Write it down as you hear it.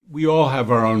We all have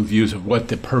our own views of what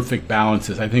the perfect balance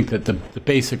is. I think that the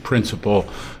basic principle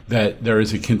that there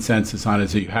is a consensus on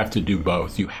is that you have to do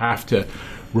both. You have to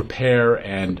repair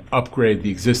and upgrade the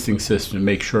existing system to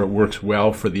make sure it works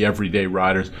well for the everyday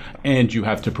riders, and you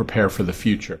have to prepare for the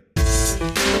future.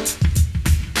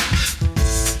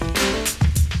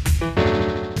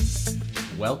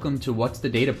 Welcome to What's the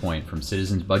Data Point from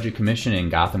Citizens Budget Commission and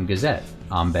Gotham Gazette.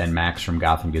 I'm Ben Max from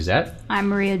Gotham Gazette. I'm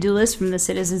Maria Dulis from the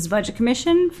Citizens Budget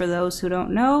Commission. For those who don't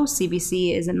know,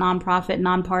 CBC is a nonprofit,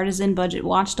 nonpartisan budget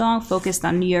watchdog focused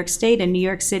on New York State and New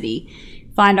York City.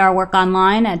 Find our work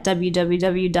online at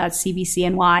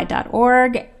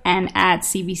www.cbcny.org and at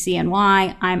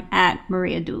CBCNY. I'm at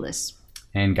Maria Dulis.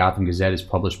 And Gotham Gazette is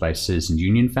published by Citizens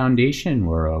Union Foundation.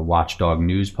 We're a watchdog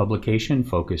news publication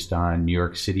focused on New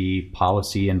York City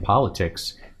policy and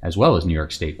politics, as well as New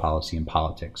York State policy and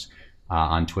politics.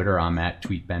 On Twitter, I'm at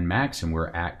TweetBenMax, and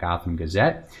we're at Gotham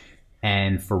Gazette.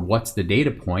 And for What's the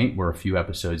Data Point, we're a few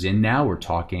episodes in now. We're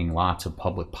talking lots of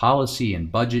public policy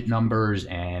and budget numbers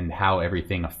and how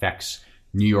everything affects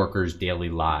New Yorkers' daily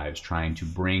lives, trying to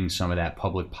bring some of that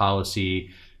public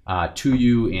policy to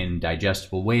you in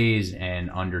digestible ways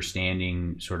and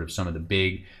understanding sort of some of the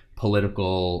big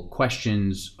political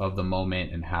questions of the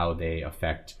moment and how they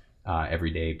affect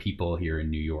everyday people here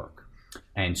in New York.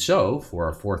 And so for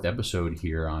our fourth episode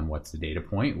here on What's the Data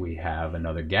Point, we have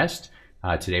another guest.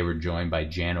 Today we're joined by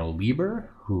Jano Lieber,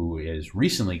 who has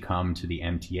recently come to the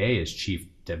MTA as Chief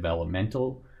Development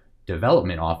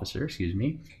Officer,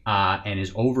 and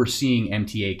is overseeing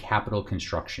MTA capital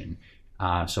construction.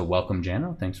 So welcome,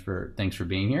 Jano. Thanks for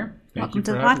being here. Welcome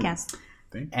to the podcast.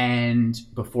 And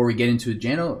before we get into it,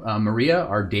 Jano, Maria,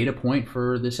 our data point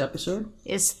for this episode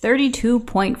is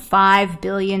 $32.5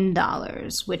 billion,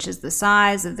 which is the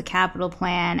size of the capital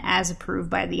plan as approved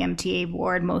by the MTA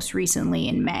board most recently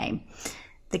in May.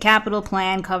 The capital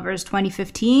plan covers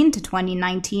 2015 to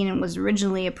 2019 and was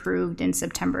originally approved in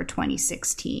September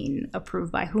 2016.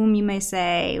 Approved by whom, you may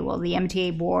say? Well, the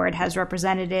MTA board has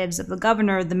representatives of the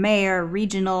governor, the mayor,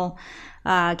 regional,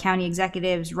 county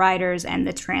executives, riders, and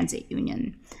the transit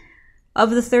union. Of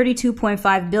the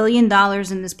 $32.5 billion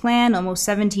in this plan, almost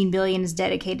 $17 billion is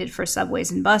dedicated for subways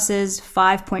and buses,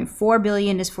 $5.4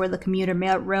 billion is for the commuter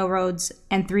railroads,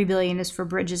 and $3 billion is for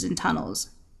bridges and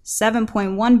tunnels.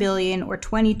 $7.1 billion, or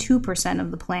 22%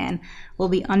 of the plan, will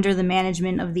be under the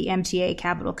management of the MTA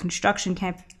Capital Construction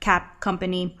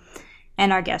Company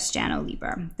and our guest, Jano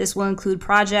Lieber. This will include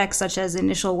projects such as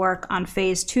initial work on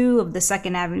Phase 2 of the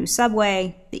 2nd Avenue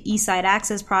Subway, the East Side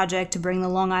Access Project to bring the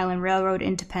Long Island Railroad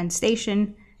into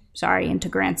into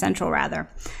Grand Central,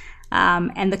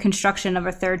 and the construction of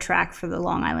a third track for the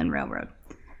Long Island Railroad.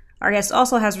 Our guest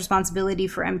also has responsibility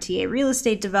for MTA real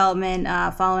estate development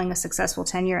following a successful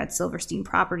tenure at Silverstein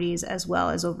Properties, as well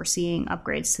as overseeing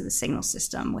upgrades to the signal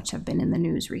system, which have been in the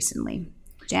news recently.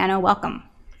 Jano, welcome.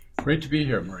 Great to be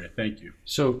here, Maria. Thank you.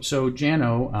 So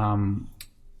Jano,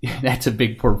 that's a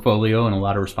big portfolio and a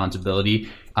lot of responsibility,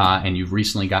 and you've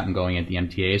recently gotten going at the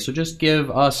MTA. So just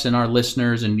give us and our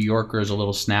listeners and New Yorkers a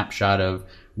little snapshot of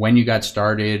when you got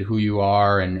started, who you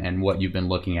are, and what you've been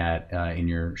looking at in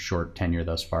your short tenure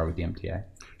thus far with the MTA.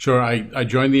 Sure. I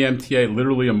joined the MTA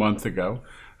literally a month ago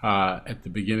at the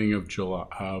beginning of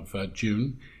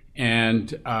June.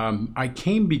 And I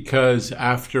came because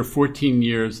after 14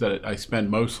 years that I spent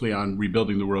mostly on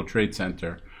rebuilding the World Trade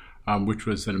Center, which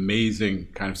was an amazing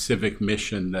kind of civic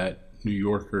mission that New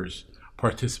Yorkers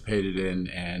participated in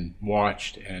and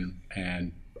watched and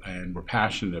were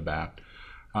passionate about.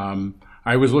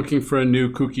 I was looking for a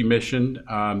new kooky mission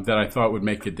that I thought would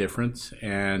make a difference.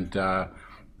 And Governor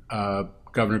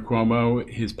Cuomo,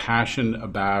 his passion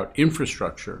about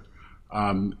infrastructure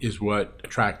is what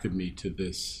attracted me to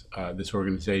this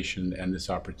organization and this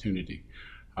opportunity.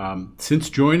 Since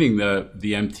joining the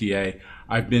MTA,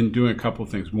 I've been doing a couple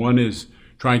of things. One is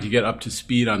trying to get up to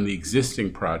speed on the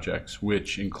existing projects,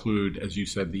 which include, as you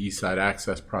said, the East Side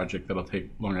Access Project that'll take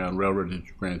Long Island Railroad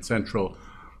into Grand Central,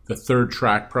 the third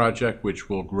track project, which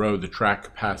will grow the track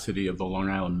capacity of the Long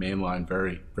Island Main Line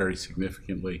very, very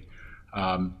significantly.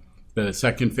 The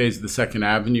second phase of the 2nd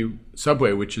Avenue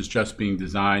Subway, which is just being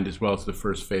designed, as well as the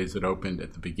first phase that opened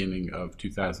at the beginning of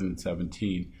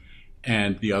 2017,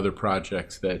 and the other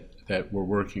projects that we're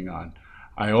working on.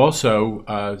 I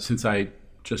also, since I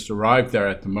just arrived there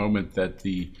at the moment that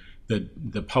the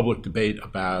public debate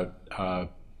about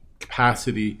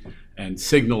capacity and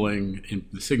signaling in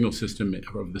the signal system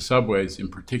of the subways in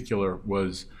particular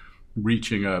was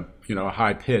reaching a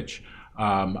high pitch.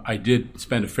 I did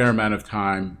spend a fair amount of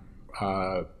time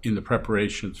in the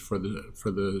preparations for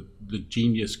the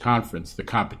Genius Conference, the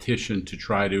competition to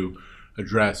try to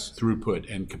address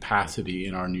throughput and capacity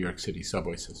in our New York City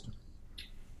subway system.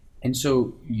 And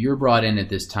so you're brought in at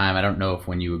this time. I don't know if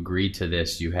when you agreed to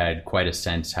this, you had quite a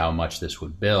sense how much this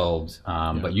would build,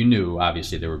 but you knew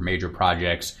obviously there were major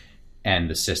projects and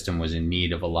the system was in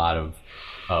need of a lot of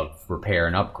repair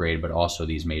and upgrade, but also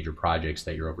these major projects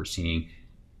that you're overseeing.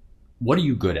 What are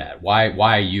you good at? Why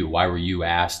were you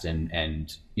asked,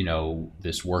 and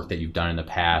this work that you've done in the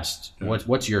past,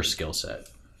 what's your skill set?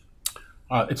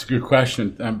 It's a good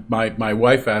question. My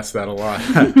wife asked that a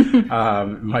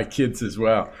lot. My kids as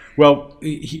well. Well,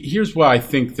 here's why I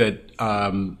think that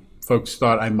folks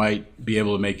thought I might be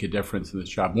able to make a difference in this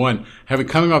job. One,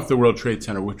 coming off the World Trade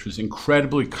Center, which was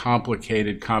incredibly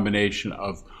complicated combination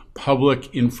of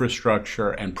public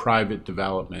infrastructure and private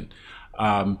development,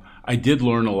 I did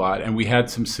learn a lot, and we had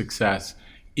some success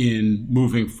in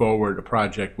moving forward a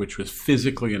project which was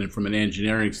physically and from an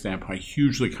engineering standpoint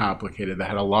hugely complicated, that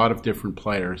had a lot of different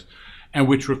players, and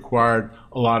which required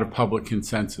a lot of public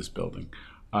consensus building.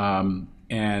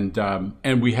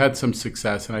 And we had some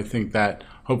success, and I think that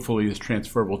hopefully is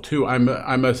transferable too. I'm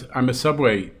a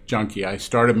subway junkie. I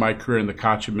started my career in the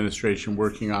Koch administration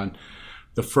working on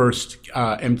the first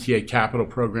MTA capital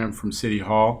program from City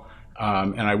Hall,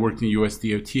 and I worked in US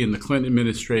DOT in the Clinton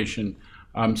administration.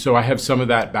 So I have some of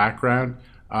that background,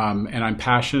 and I'm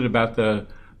passionate about the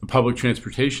public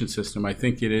transportation system. I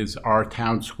think it is our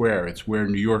town square. It's where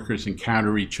New Yorkers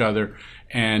encounter each other,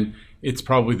 and it's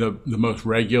probably the most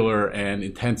regular and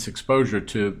intense exposure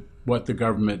to what the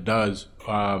government does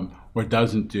or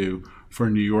doesn't do for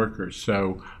New Yorkers.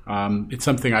 So it's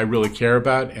something I really care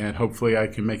about, and hopefully I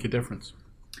can make a difference.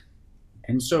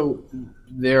 And so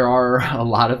there are a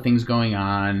lot of things going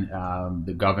on.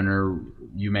 The governor,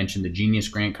 you mentioned the Genius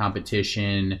Grant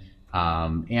competition,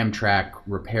 Amtrak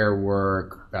repair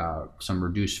work, some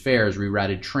reduced fares,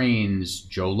 rerouted trains,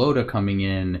 Joe Lhota coming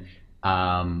in,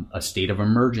 a state of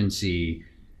emergency.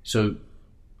 So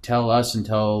tell us and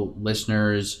tell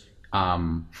listeners,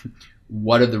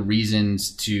 what are the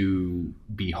reasons to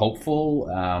be hopeful?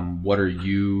 What are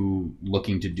you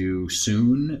looking to do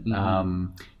soon?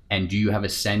 Mm-hmm. And do you have a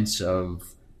sense of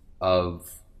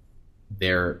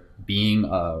there being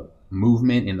a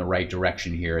movement in the right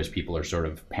direction here as people are sort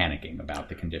of panicking about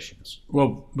the conditions?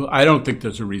 Well, I don't think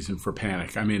there's a reason for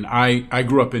panic. I mean, I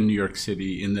grew up in New York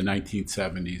City in the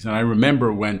 1970s, and I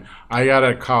remember when I got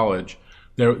out of college,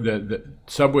 the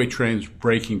subway trains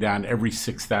breaking down every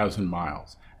 6,000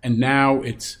 miles. And now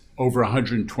it's over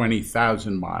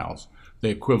 120,000 miles, the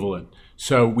equivalent.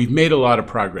 So we've made a lot of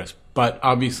progress, but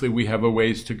obviously we have a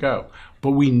ways to go.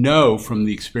 But we know from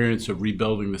the experience of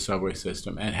rebuilding the subway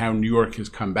system and how New York has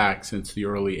come back since the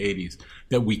early 80s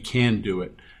that we can do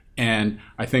it. And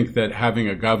I think that having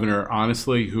a governor,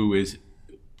 honestly, who is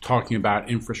talking about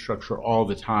infrastructure all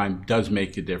the time does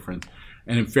make a difference.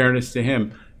 And in fairness to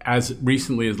him, as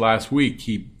recently as last week,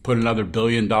 he put another $1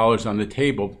 billion on the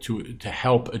table to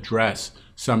help address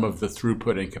some of the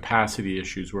throughput and capacity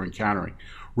issues we're encountering.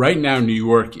 Right now, New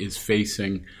York is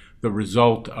facing the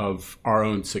result of our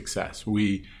own success.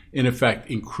 We, in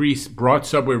effect, brought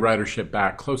subway ridership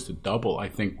back close to double, I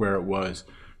think, where it was,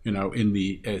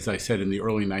 as I said, in the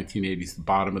early 1980s, the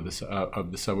bottom of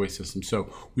the subway system.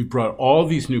 So we brought all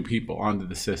these new people onto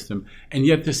the system, and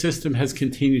yet the system has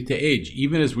continued to age.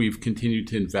 Even as we've continued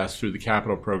to invest through the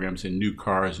capital programs in new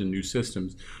cars and new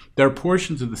systems, there are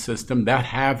portions of the system that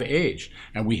have aged,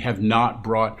 and we have not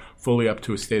brought fully up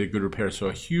to a state of good repair. So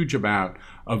a huge amount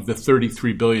of the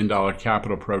 $33 billion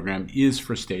capital program is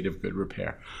for state of good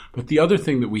repair. But the other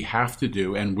thing that we have to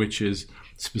do, and which is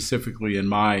specifically in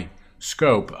my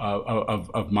scope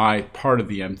of my part of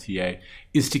the MTA,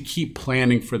 is to keep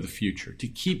planning for the future, to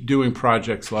keep doing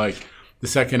projects like the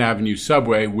Second Avenue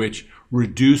subway, which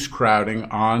reduce crowding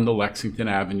on the Lexington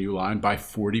Avenue line by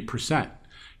 40%.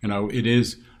 It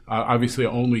is obviously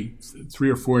only 3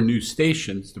 or 4 new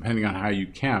stations, depending on how you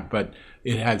count, but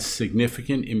it has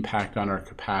significant impact on our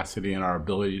capacity and our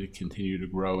ability to continue to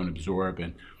grow and absorb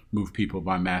and move people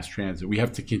by mass transit. We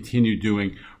have to continue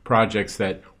doing projects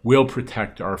that will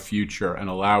protect our future and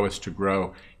allow us to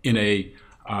grow in a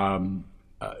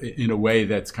way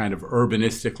that's kind of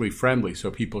urbanistically friendly,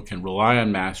 so people can rely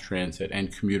on mass transit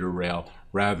and commuter rail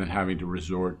rather than having to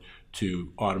resort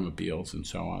to automobiles and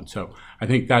so on. So I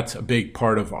think that's a big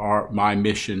part of my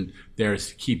mission there, is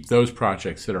to keep those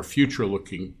projects that are future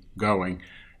looking going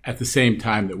at the same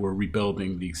time that we're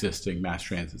rebuilding the existing mass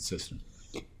transit system.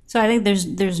 So I think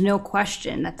there's no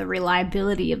question that the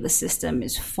reliability of the system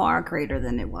is far greater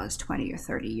than it was 20 or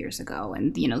 30 years ago.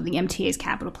 And, the MTA's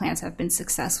capital plans have been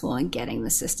successful in getting the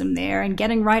system there and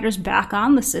getting riders back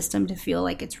on the system to feel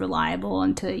like it's reliable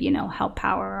and to, help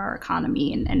power our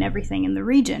economy and everything in the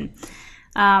region.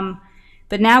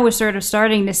 But now we're sort of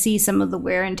starting to see some of the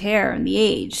wear and tear and the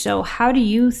age. So how do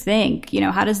you think,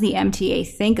 how does the MTA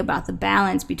think about the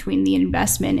balance between the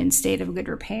investment in state of good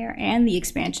repair and the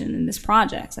expansion in this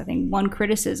project? I think one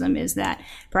criticism is that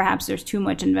perhaps there's too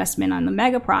much investment on the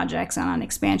mega projects and on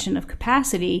expansion of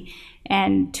capacity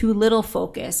and too little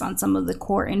focus on some of the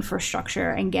core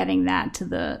infrastructure and getting that to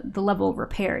the level of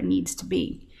repair it needs to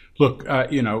be. Look,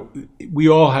 we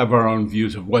all have our own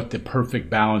views of what the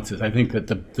perfect balance is. I think that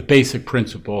the basic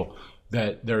principle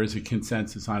that there is a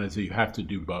consensus on is that you have to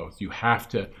do both. You have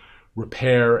to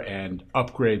repair and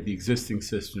upgrade the existing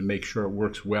system to make sure it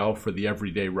works well for the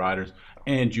everyday riders,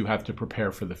 and you have to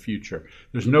prepare for the future.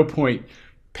 There's no point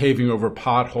paving over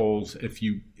potholes if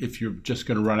you're just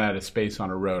going to run out of space on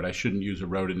a road. I shouldn't use a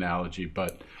road analogy,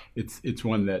 but it's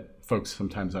one that folks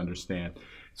sometimes understand.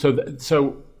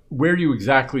 So where you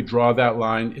exactly draw that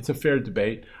line, it's a fair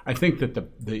debate. I think that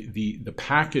the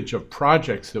package of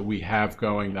projects that we have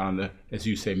going on the, as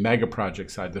you say, mega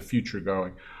project side, the future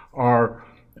going, are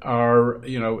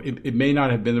it may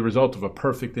not have been the result of a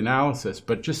perfect analysis,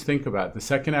 but just think about it. The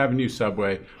Second Avenue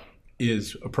subway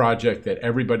is a project that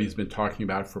everybody's been talking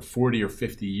about for 40 or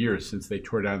 50 years since they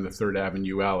tore down the Third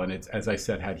Avenue L, and it's, as I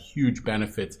said, had huge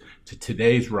benefits to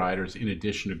today's riders in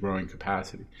addition to growing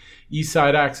capacity. East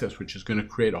Side Access, which is going to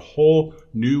create a whole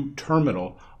new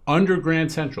terminal under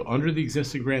Grand Central, under the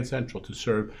existing Grand Central, to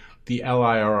serve the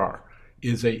LIRR,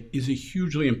 is a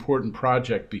hugely important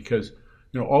project because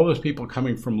all those people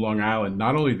coming from Long Island,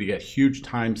 not only do they get huge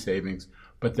time savings,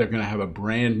 but they're going to have a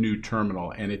brand new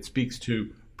terminal, and it speaks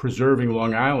to preserving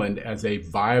Long Island as a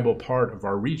viable part of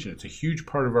our region. It's a huge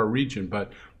part of our region,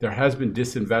 but there has been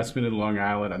disinvestment in Long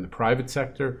Island on the private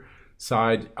sector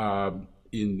side,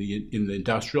 in the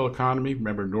industrial economy.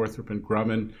 Remember, Northrop and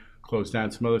Grumman closed down,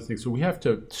 some other things. So we have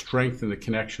to strengthen the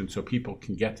connection so people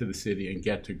can get to the city and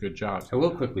get to good jobs. I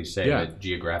will quickly say that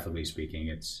geographically speaking,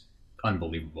 it's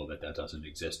unbelievable that doesn't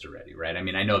exist already, right? I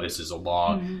mean, I know this is a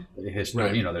law,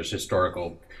 right. There's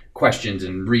historical questions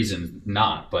and reasons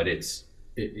not, but it's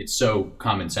so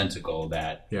commonsensical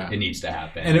that it needs to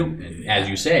happen. And as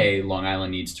you say, Long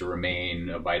Island needs to remain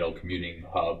a vital commuting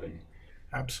hub. And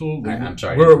absolutely. I'm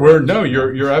sorry.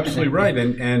 You're absolutely right.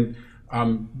 And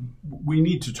we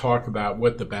need to talk about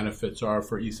what the benefits are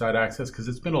for East Side Access, because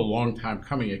it's been a long time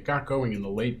coming. It got going in the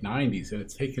late 90s, and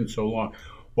it's taken so long.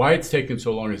 Why it's taken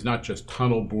so long is not just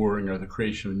tunnel boring or the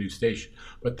creation of a new station,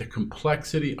 but the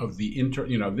complexity of the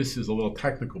this is a little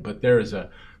technical, but there is the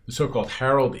so-called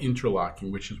Harold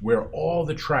interlocking, which is where all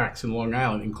the tracks in Long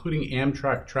Island, including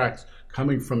Amtrak tracks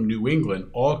coming from New England,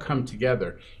 all come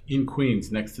together in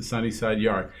Queens next to Sunnyside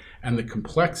Yard. And the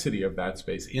complexity of that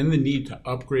space and the need to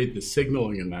upgrade the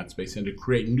signaling in that space and to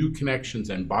create new connections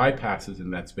and bypasses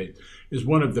in that space is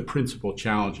one of the principal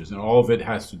challenges. And all of it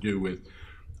has to do with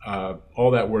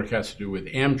all that work has to do with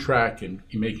Amtrak and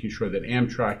making sure that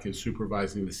Amtrak is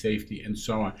supervising the safety and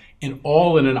so on, and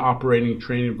all in an operating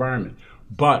train environment.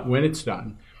 But when it's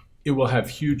done, it will have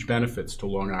huge benefits to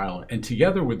Long Island. And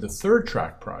together with the third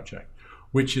track project,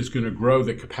 which is going to grow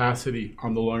the capacity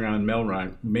on the Long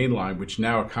Island main line, which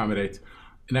now accommodates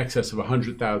in excess of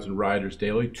 100,000 riders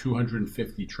daily,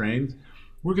 250 trains,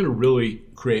 we're going to really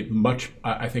create a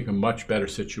much better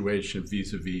situation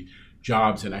vis-a-vis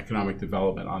jobs and economic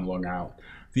development on Long Island.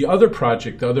 The other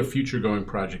project, the other future-going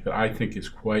project that I think is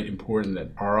quite important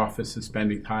that our office is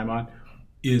spending time on,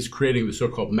 is creating the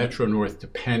so-called Metro North to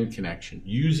Penn connection,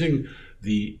 using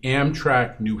the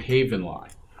Amtrak New Haven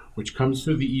line, which comes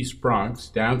through the East Bronx,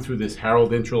 down through this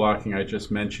Harold interlocking I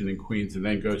just mentioned in Queens, and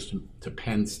then goes to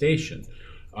Penn Station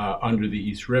under the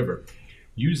East River.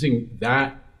 Using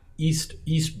that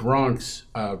East Bronx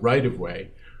right-of-way,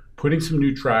 putting some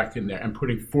new track in there, and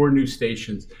putting 4 new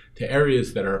stations to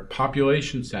areas that are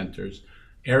population centers,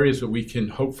 areas that we can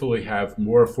hopefully have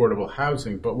more affordable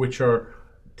housing, but which are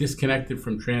disconnected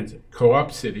from transit.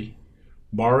 Co-op City,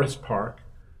 Morris Park,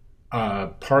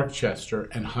 Parkchester,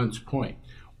 and Hunts Point.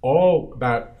 All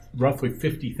about roughly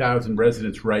 50,000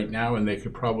 residents right now, and they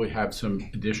could probably have some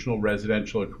additional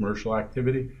residential and commercial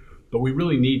activity. But we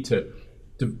really need to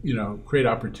create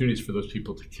opportunities for those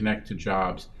people to connect to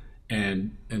jobs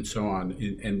and so on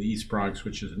in the East Bronx,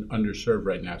 which is underserved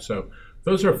right now. So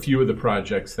those are a few of the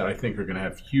projects that I think are going to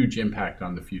have huge impact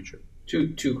on the future.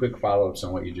 Two quick follow-ups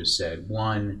on what you just said.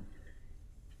 One,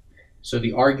 So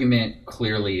the argument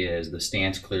clearly is, the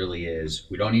stance clearly is,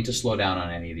 we don't need to slow down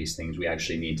on any of these things. We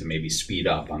actually need to maybe speed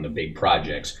up on the big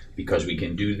projects, because we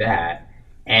can do that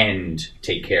and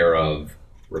take care of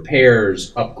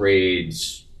repairs,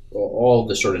 upgrades, all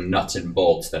the sort of nuts and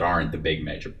bolts that aren't the big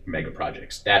mega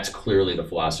projects. That's clearly the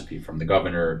philosophy from the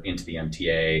governor into the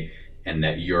MTA, and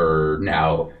that you're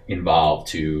now involved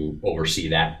to oversee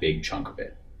that big chunk of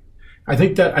it. I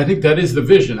think that is the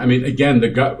vision. I mean, again,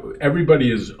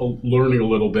 everybody is learning a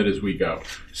little bit as we go.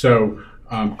 So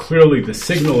clearly, the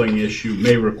signaling issue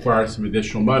may require some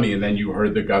additional money. And then you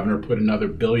heard the governor put another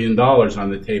 $1 billion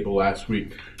on the table last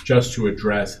week just to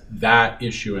address that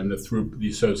issue and the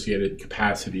associated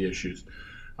capacity issues.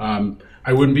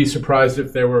 I wouldn't be surprised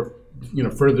if there were,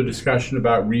 further discussion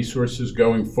about resources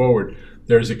going forward.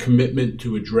 There's a commitment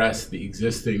to address the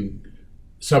existing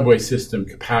subway system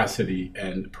capacity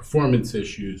and performance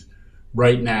issues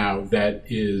right now that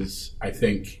is, I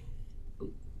think,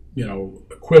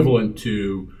 equivalent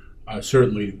to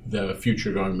certainly the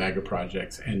future going mega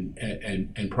projects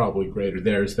and probably greater.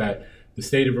 There's the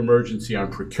state of emergency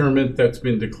on procurement that's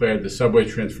been declared, the subway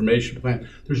transformation plan.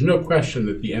 There's no question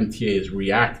that the MTA is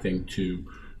reacting to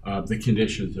the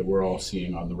conditions that we're all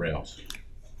seeing on the rails.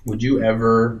 Would you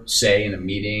ever say in a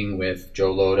meeting with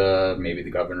Joe Lhota, maybe the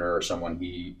governor or someone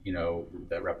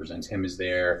that represents him is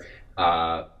there,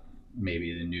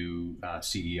 maybe the new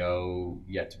CEO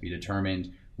yet to be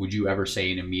determined, would you ever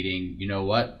say in a meeting, you know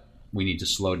what, we need to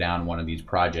slow down one of these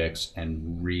projects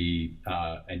and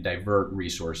divert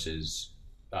resources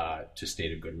to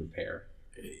state of good repair?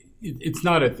 It's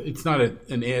not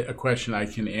a question I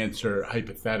can answer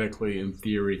hypothetically in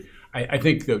theory. I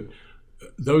think that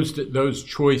those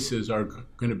choices are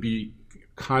going to be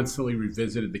constantly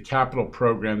revisited. The capital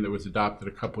program that was adopted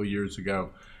a couple of years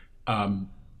ago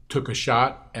took a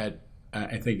shot at,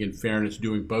 I think in fairness,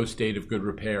 doing both state of good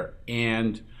repair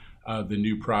and the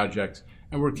new projects,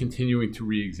 and we're continuing to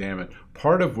re-examine.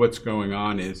 Part of what's going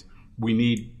on is we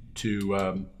need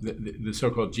to, the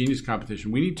so-called genius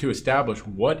competition, we need to establish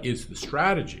what is the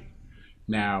strategy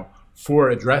now for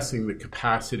addressing the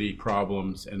capacity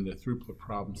problems and the throughput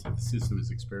problems that the system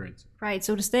is experiencing. Right.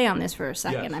 So to stay on this for a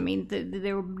second, Yes. I mean,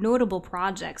 there were notable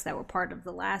projects that were part of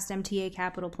the last MTA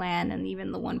capital plan and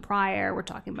even the one prior. We're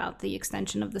talking about the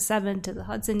extension of the 7 to the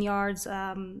Hudson Yards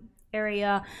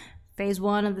area, phase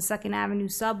 1 of the 2nd Avenue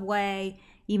subway,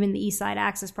 even the East Side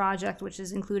Access project, which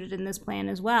is included in this plan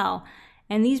as well.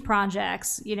 And these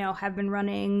projects, have been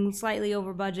running slightly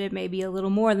over budget, maybe a little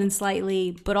more than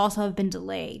slightly, but also have been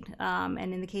delayed.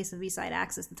 And in the case of East Side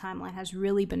Access, the timeline has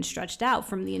really been stretched out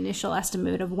from the initial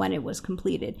estimate of when it was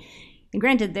completed. And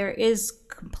granted, there is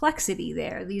complexity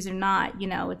there. These are not,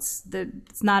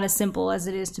 it's not as simple as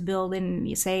it is to build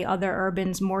in, say, other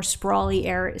urban, more sprawly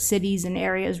cities and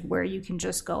areas where you can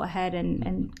just go ahead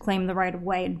and claim the right of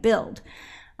way and build.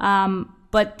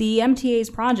 But the MTA's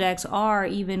projects are,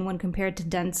 even when compared to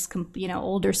dense,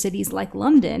 older cities like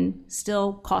London,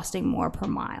 still costing more per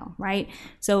mile, right?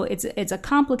 So it's a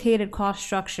complicated cost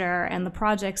structure, and the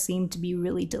projects seem to be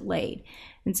really delayed.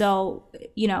 And so,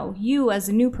 you as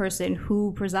a new person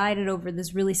who presided over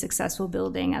this really successful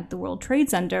building at the World Trade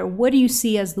Center, what do you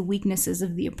see as the weaknesses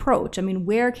of the approach? I mean,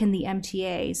 where can the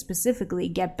MTA specifically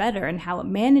get better in how it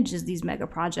manages these mega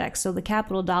projects so the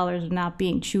capital dollars are not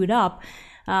being chewed up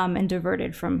and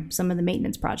diverted from some of the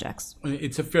maintenance projects?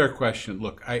 It's a fair question.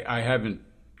 Look, I haven't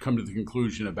come to the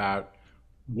conclusion about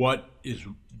what is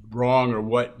wrong or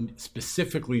what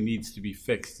specifically needs to be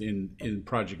fixed in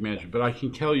project management, but I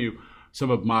can tell you some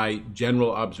of my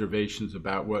general observations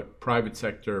about what private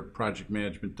sector project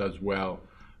management does well,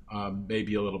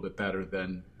 maybe a little bit better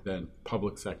than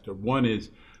public sector. One is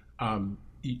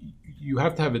you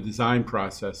have to have a design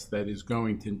process that is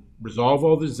going to resolve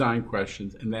all the design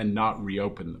questions and then not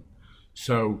reopen them.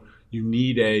 So you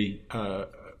need a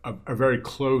very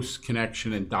close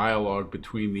connection and dialogue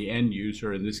between the end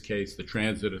user, in this case the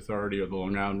transit authority or the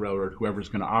Long Island Railroad, whoever's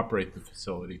going to operate the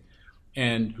facility,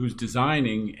 and who's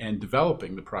designing and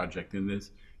developing the project. At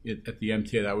the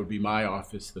MTA, that would be my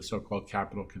office, the so-called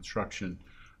capital construction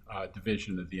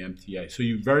division of the MTA. So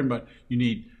you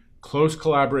need close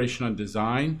collaboration on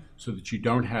design so that you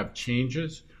don't have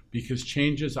changes, because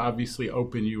changes obviously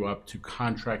open you up to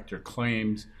contractor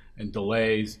claims and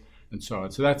delays and so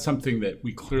on. So that's something that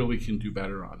we clearly can do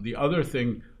better on. The other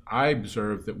thing I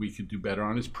observe that we could do better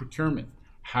on is procurement.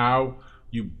 How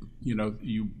you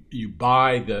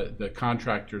buy the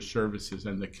contractor services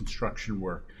and the construction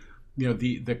work.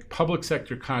 The public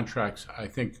sector contracts, I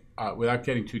think, without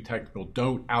getting too technical,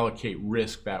 don't allocate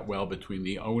risk that well between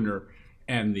the owner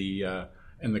and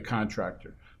the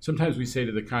contractor. sometimes we say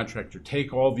to the contractor,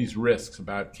 take all these risks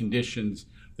about conditions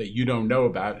that you don't know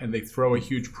about, and they throw a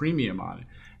huge premium on it.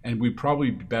 And we'd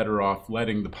probably be better off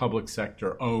letting the public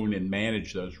sector own and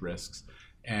manage those risks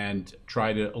and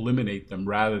try to eliminate them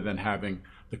rather than having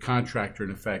the contractor,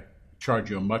 in effect, charge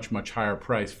you a much, much higher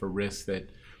price for risks that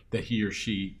he or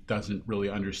she doesn't really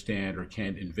understand or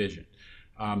can't envision.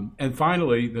 And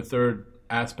finally, the third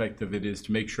aspect of it is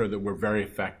to make sure that we're very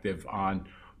effective on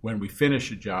when we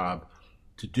finish a job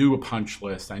to do a punch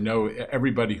list. I know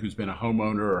everybody who's been a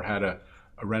homeowner or had a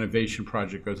renovation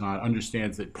project goes on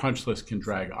understands that punch lists can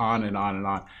drag on and on and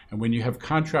on. And when you have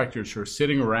contractors who are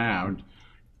sitting around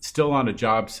still on a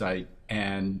job site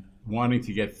and wanting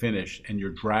to get finished, and you're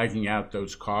dragging out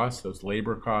those costs, those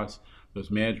labor costs,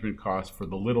 those management costs for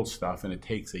the little stuff, and it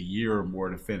takes a year or more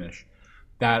to finish,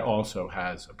 that also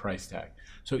has a price tag.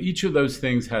 So each of those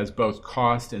things has both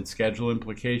cost and schedule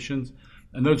implications,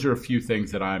 and those are a few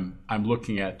things that I'm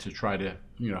looking at to try to,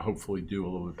 hopefully do a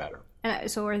little bit better.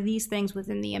 So are these things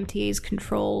within the MTA's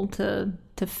control to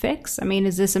fix? I mean,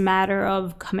 is this a matter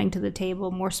of coming to the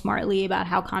table more smartly about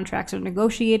how contracts are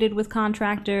negotiated with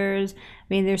contractors? I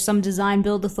mean, there's some design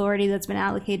build authority that's been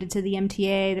allocated to the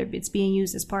MTA. It's being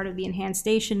used as part of the Enhanced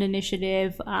Station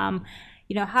Initiative.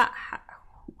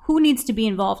 Who needs to be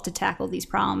involved to tackle these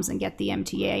problems and get the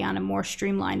MTA on a more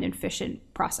streamlined and efficient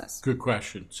process? Good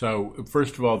question. So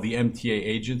first of all, the MTA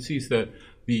agencies, the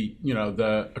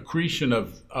accretion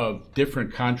of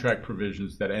different contract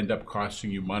provisions that end up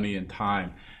costing you money and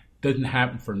time doesn't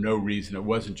happen for no reason. It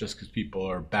wasn't just because people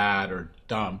are bad or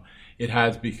dumb. It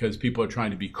has because people are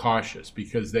trying to be cautious,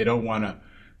 because they don't want to.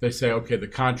 They say, okay, the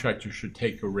contractor should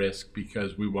take a risk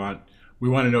because we want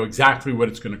to know exactly what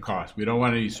it's going to cost. We don't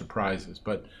want any surprises.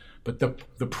 But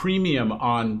the premium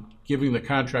on giving the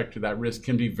contractor that risk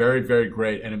can be very, very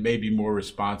great, and it may be more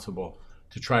responsible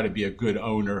to try to be a good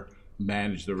owner,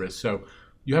 manage the risk. So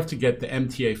you have to get the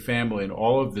MTA family and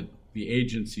all of the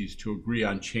agencies to agree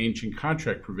on changing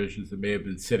contract provisions that may have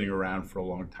been sitting around for a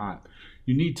long time.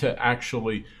 You need to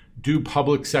actually do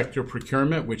public sector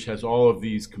procurement, which has all of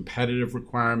these competitive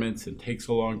requirements and takes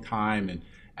a long time and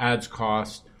adds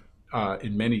cost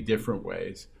in many different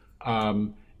ways.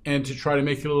 And to try to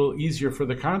make it a little easier for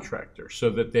the contractor so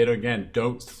that they,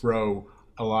 don't throw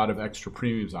a lot of extra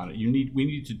premiums on it. We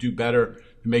need to do better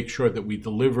to make sure that we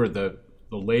deliver the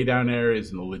laydown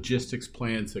areas and the logistics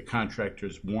plans that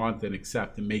contractors want and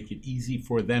accept, and make it easy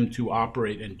for them to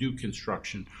operate and do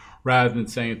construction, rather than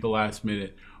saying at the last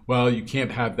minute, well, you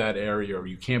can't have that area, or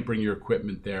you can't bring your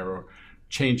equipment there, or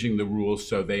changing the rules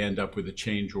so they end up with a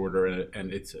change order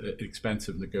and it's an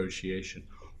expensive negotiation.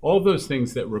 All those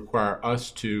things that require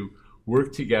us to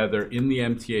work together in the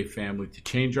MTA family to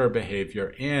change our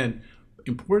behavior, and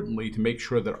importantly, to make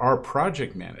sure that our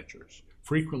project managers,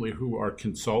 frequently who are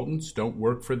consultants, don't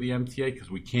work for the MTA,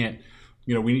 because we can't,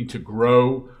 we need to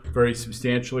grow very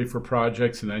substantially for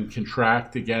projects and then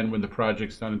contract again when the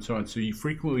project's done and so on. So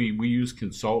we use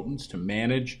consultants to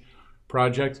manage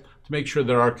projects, to make sure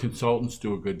that our consultants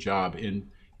do a good job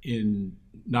in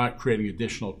not creating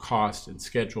additional cost and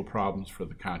schedule problems for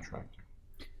the contractor.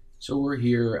 So we're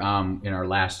here in our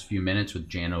last few minutes with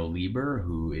Jano Lieber,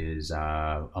 who is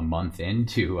a month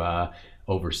into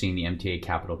overseeing the MTA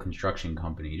Capital Construction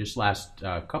Company. Just last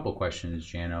couple questions,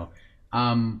 Jano.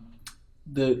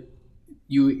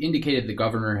 You indicated the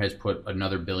governor has put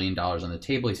another $1 billion on the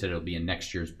table. He said it'll be in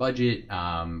next year's budget,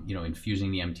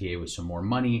 infusing the MTA with some more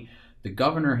money. The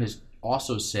governor has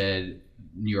also said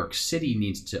New York City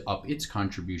needs to up its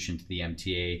contribution to the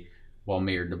MTA, while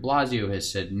Mayor de Blasio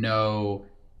has said no,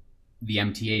 the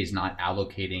MTA is not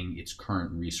allocating its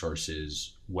current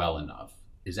resources well enough.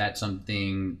 Is that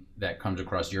something that comes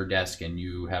across your desk and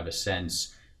you have a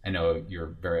sense? I know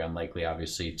you're very unlikely,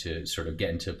 obviously, to sort of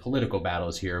get into political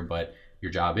battles here, but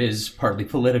your job is partly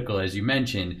political, as you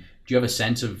mentioned. Do you have a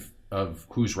sense of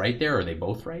who's right there? Are they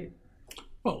both right?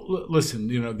 Well, listen,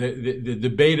 the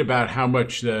debate about how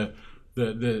much the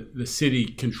city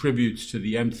contributes to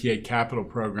the MTA capital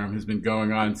program has been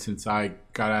going on since I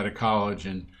got out of college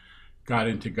and got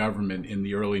into government in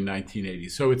the early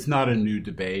 1980s. So it's not a new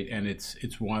debate, and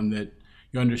it's one that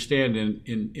you understand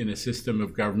in a system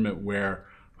of government where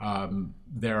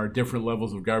there are different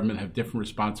levels of government, have different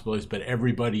responsibilities, but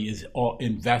everybody is all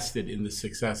invested in the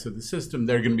success of the system.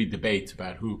 There are going to be debates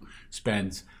about who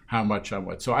spends how much on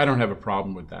what. So I don't have a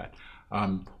problem with that.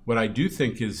 What I do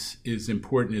think is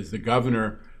important is the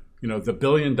governor, the $1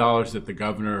 billion that the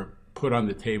governor put on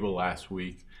the table last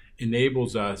week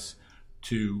enables us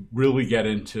to really get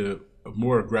into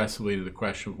more aggressively to the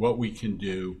question of what we can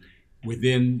do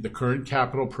within the current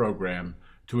capital program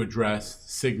to address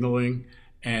signaling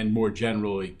and more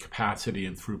generally capacity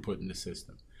and throughput in the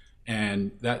system.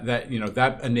 And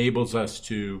that enables us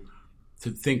to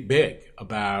think big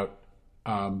about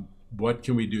what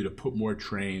can we do to put more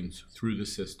trains through the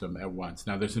system at once.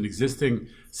 Now, there's an existing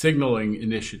signaling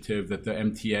initiative that the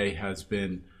MTA has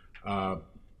been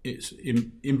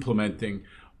implementing,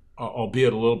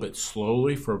 albeit a little bit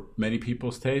slowly for many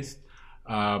people's taste,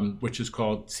 which is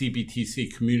called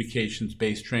CBTC,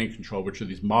 Communications-Based Train Control, which are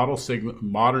these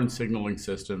modern signaling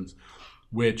systems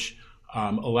which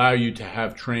allow you to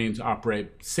have trains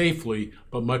operate safely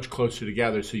but much closer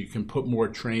together, so you can put more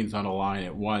trains on a line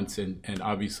at once and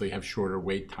obviously have shorter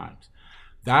wait times.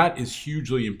 That is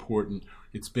hugely important.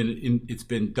 It's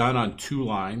been done on 2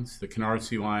 lines, the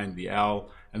Canarsie line, the L,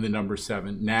 and the number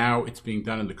 7. Now it's being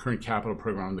done in the current capital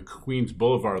program on the Queens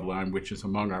Boulevard line, which is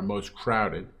among our most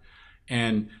crowded.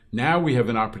 And now we have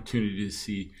an opportunity to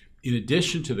see, in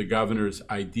addition to the governor's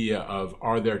idea of,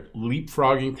 are there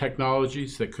leapfrogging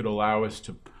technologies that could allow us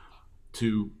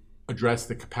to address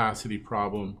the capacity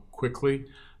problem quickly?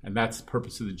 And that's the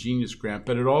purpose of the Genius Grant.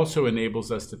 But it also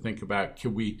enables us to think about,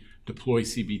 can we deploy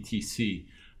CBTC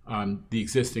on the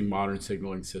existing modern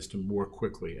signaling system more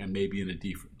quickly and maybe in a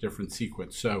different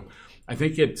sequence? So I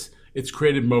think it's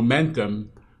created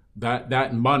momentum.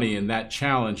 That money and that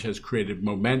challenge has created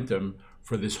momentum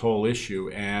for this whole issue,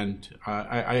 and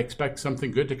I expect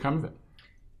something good to come of it.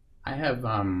 I have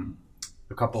a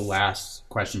couple last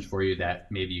questions for you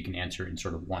that maybe you can answer in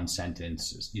sort of one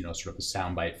sentence, sort of a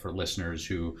soundbite for listeners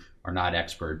who are not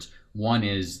experts. One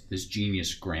is this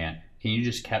Genius Grant. Can you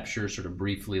just capture sort of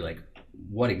briefly like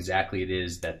what exactly it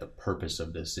is that the purpose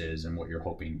of this is and what you're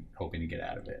hoping to get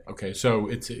out of it? Okay, so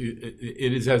it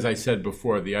is, as I said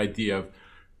before, the idea of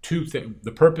 2 things.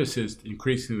 The purpose is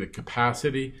increasing the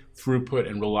capacity, throughput,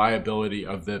 and reliability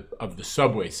of the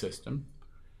subway system.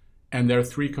 And there are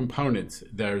 3 components.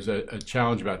 There's a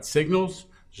challenge about signals,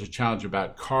 there's a challenge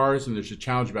about cars, and there's a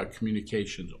challenge about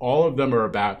communications. All of them are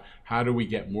about how do we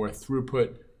get more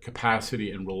throughput, capacity,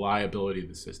 and reliability of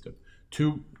the system.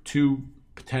 Two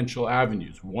potential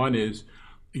avenues. One is,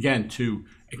 again, to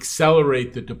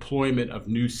accelerate the deployment of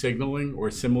new signaling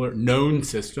or similar known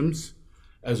systems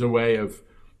as a way of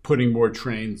putting more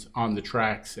trains on the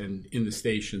tracks and in the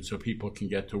station so people can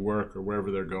get to work or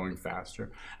wherever they're going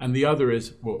faster. And the other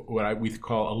is what we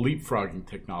call a leapfrogging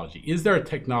technology. Is there a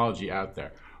technology out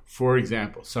there, for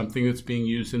example, something that's being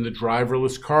used in the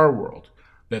driverless car world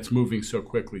that's moving so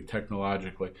quickly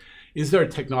technologically? Is there a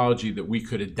technology that we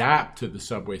could adapt to the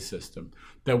subway system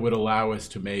that would allow us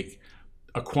to make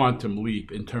a quantum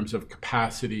leap in terms of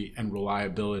capacity and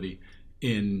reliability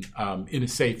in a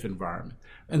safe environment?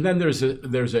 And then there's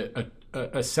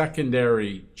a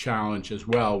secondary challenge as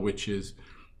well, which is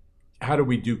how do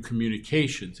we do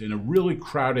communications in a really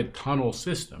crowded tunnel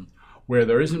system where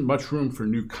there isn't much room for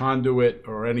new conduit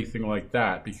or anything like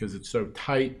that because it's so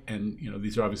tight, and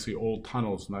these are obviously old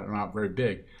tunnels and they're not very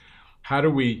big. How do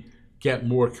we get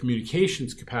more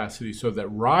communications capacity so that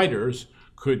riders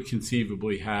could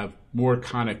conceivably have more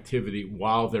connectivity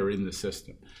while they're in the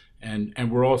system?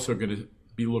 And we're also going to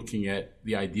be looking at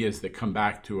the ideas that come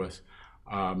back to us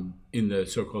in the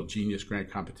so-called Genius Grant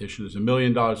competition. There's $1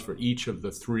 million for each of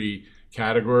the 3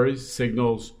 categories: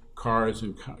 signals, cars,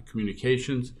 and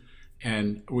communications.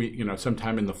 And we,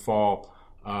 sometime in the fall,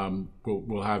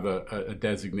 we'll have a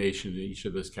designation in each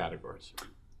of those categories.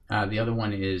 The other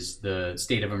one is the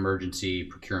state of emergency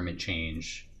procurement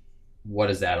change. What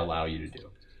does that allow you to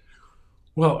do?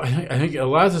 Well, I think it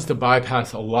allows us to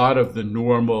bypass a lot of the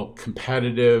normal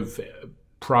competitive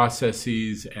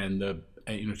processes and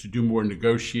to do more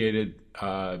negotiated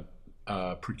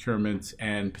procurements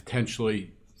and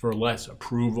potentially for less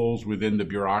approvals within the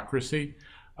bureaucracy.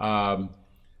 They're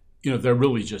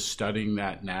really just studying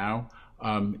that now.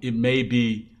 It may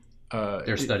be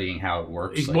they're studying how it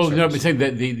works. I'm saying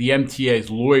that the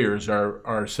MTA's lawyers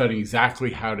are studying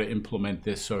exactly how to implement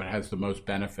this so it has the most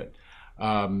benefit.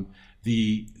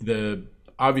 Obviously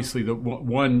the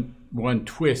one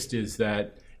twist is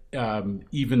that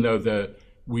even though the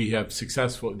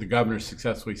governor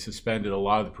successfully suspended a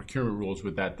lot of the procurement rules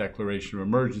with that declaration of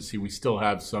emergency, we still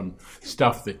have some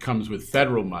stuff that comes with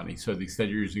federal money. So to the extent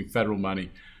you're using federal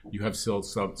money, you have still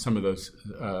some of those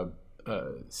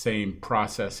same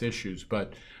process issues.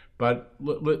 But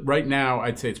right now,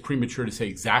 I'd say it's premature to say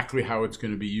exactly how it's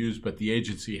going to be used, but the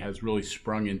agency has really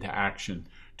sprung into action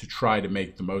to try to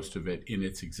make the most of it in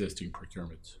its existing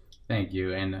procurements. Thank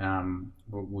you. And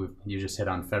you just hit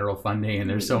on federal funding, and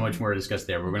there's so much more to discuss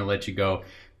there. We're going to let you go.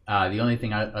 The only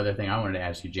other thing I wanted to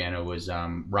ask you, Jana, was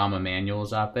Rahm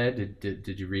Emanuel's op-ed.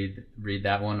 Did you read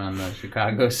that one on the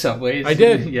Chicago subways? I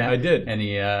did. Yeah, I did.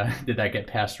 Any did that get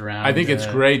passed around? I think it's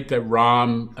great that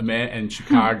Rahm and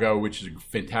Chicago, which is a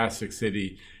fantastic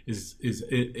city,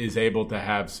 is able to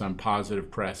have some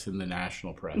positive press in the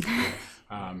national press.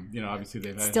 Obviously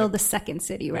they've still the second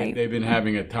city, right? They've been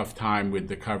having a tough time with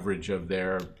the coverage of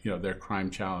their crime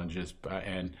challenges,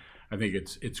 and I think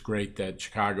it's great that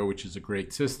Chicago, which is a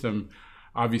great system,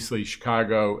 obviously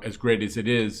Chicago, as great as it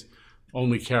is,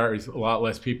 only carries a lot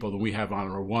less people than we have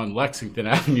on our one Lexington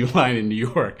Avenue line in New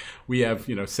York. We have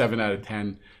 7 out of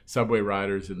 10 subway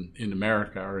riders in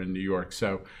America are in New York.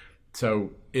 So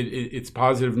it's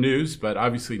positive news, but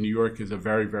obviously New York is a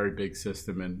very, very big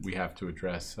system, and we have to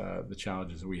address the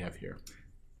challenges that we have here.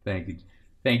 Thank you.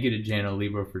 Thank you to Jana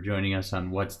Libro for joining us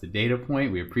on What's the Data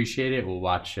Point. We appreciate it. We'll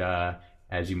watch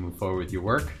as you move forward with your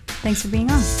work. Thanks for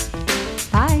being on.